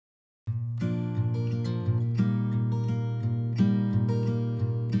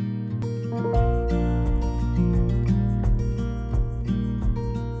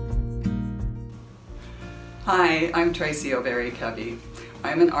Hi, I'm Traci Covey.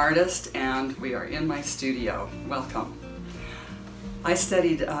 I'm an artist and we are in my studio. Welcome. I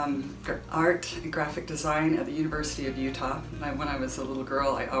studied art and graphic design at the University of Utah. When I was a little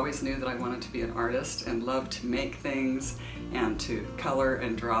girl, I always knew that I wanted to be an artist and loved to make things and to color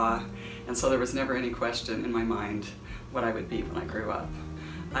and draw. And so there was never any question in my mind what I would be when I grew up.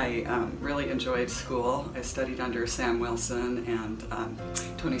 I really enjoyed school. I studied under Sam Wilson and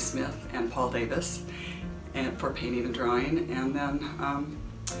Tony Smith and Paul Davis for painting and drawing, and then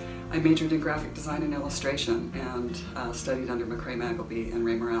I majored in graphic design and illustration and studied under McCray Magleby and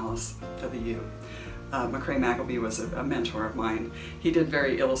Ray Morales at the U. McCray Magleby was a mentor of mine. He did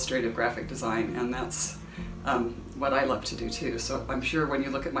very illustrative graphic design, and that's what I love to do too. So I'm sure when you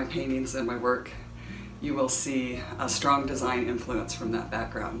look at my paintings and my work, you will see a strong design influence from that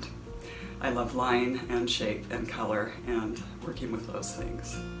background. I love line and shape and color and working with those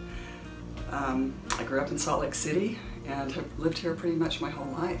things. I grew up in Salt Lake City and have lived here pretty much my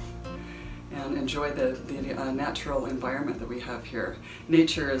whole life and enjoy the natural environment that we have here.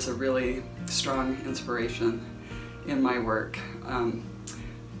 Nature is a really strong inspiration in my work.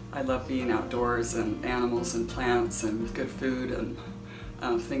 I love being outdoors, and animals and plants and good food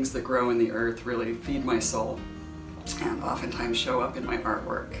and things that grow in the earth really feed my soul and oftentimes show up in my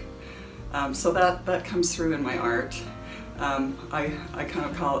artwork. So that comes through in my art. I kind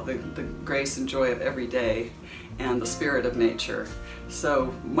of call it the grace and joy of every day and the spirit of nature.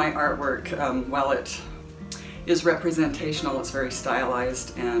 So my artwork, while it is representational, it's very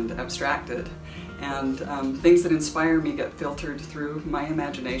stylized and abstracted, and things that inspire me get filtered through my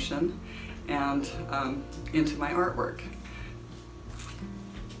imagination and into my artwork.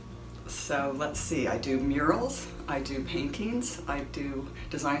 So let's see, I do murals, I do paintings, I do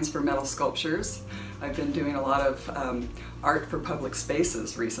designs for metal sculptures. I've been doing a lot of art for public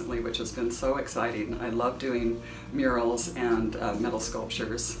spaces recently, which has been so exciting. I love doing murals and metal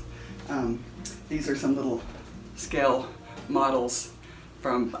sculptures. These are some little scale models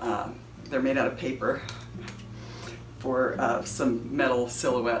from, they're made out of paper, for some metal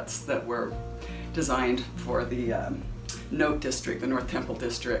silhouettes that were designed for the Note District, the North Temple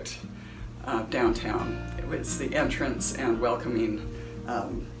District, downtown. It was the entrance and welcoming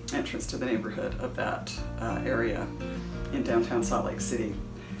entrance to the neighborhood of that area in downtown Salt Lake City.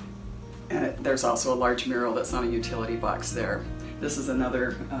 And there's also a large mural that's on a utility box there. This is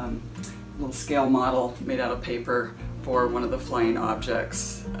another little scale model made out of paper for one of the flying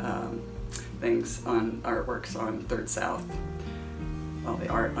objects things on artworks on 3rd South. All the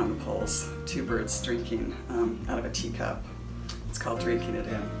art on the poles. Two birds drinking out of a teacup. It's called Drinking It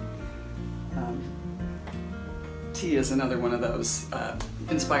In. Tea is another one of those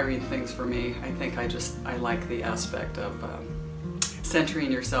inspiring things for me. I think I like the aspect of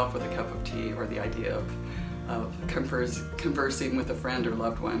centering yourself with a cup of tea, or the idea of conversing with a friend or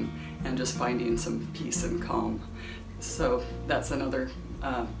loved one and just finding some peace and calm. So that's another,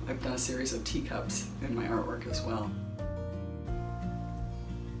 I've done a series of teacups in my artwork as well.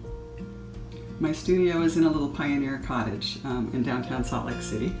 My studio is in a little pioneer cottage in downtown Salt Lake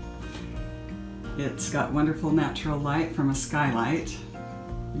City. It's got wonderful natural light from a skylight.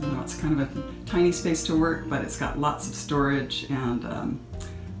 You know, it's kind of a tiny space to work, but it's got lots of storage and a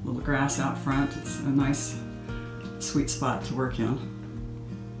little grass out front. It's a nice, sweet spot to work in.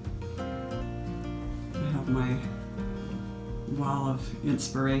 I have my wall of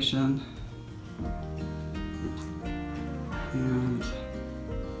inspiration and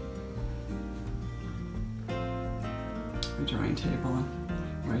a drawing table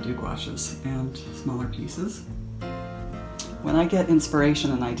where I do gouaches and smaller pieces. When I get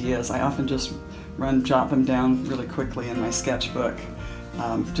inspiration and ideas, I often just jot them down really quickly in my sketchbook,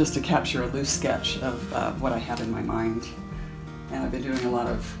 just to capture a loose sketch of what I have in my mind. And I've been doing a lot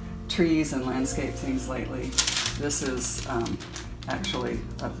of trees and landscape things lately. This is actually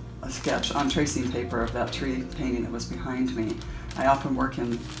a sketch on tracing paper of that tree painting that was behind me. I often work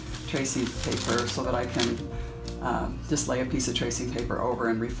in tracing paper so that I can just lay a piece of tracing paper over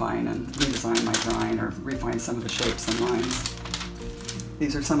and refine and redesign my drawing, or refine some of the shapes and lines.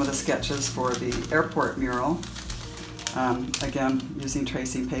 These are some of the sketches for the airport mural, again using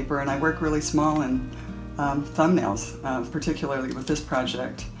tracing paper, and I work really small in thumbnails, particularly with this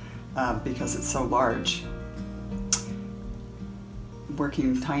project because it's so large.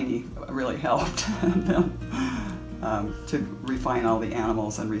 Working tiny really helped to refine all the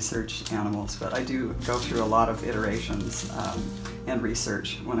animals and research animals, but I do go through a lot of iterations and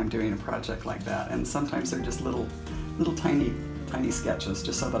research when I'm doing a project like that, and sometimes they're just little tiny sketches,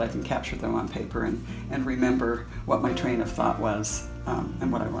 just so that I can capture them on paper and remember what my train of thought was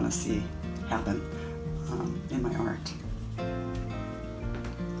and what I want to see happen. in my art.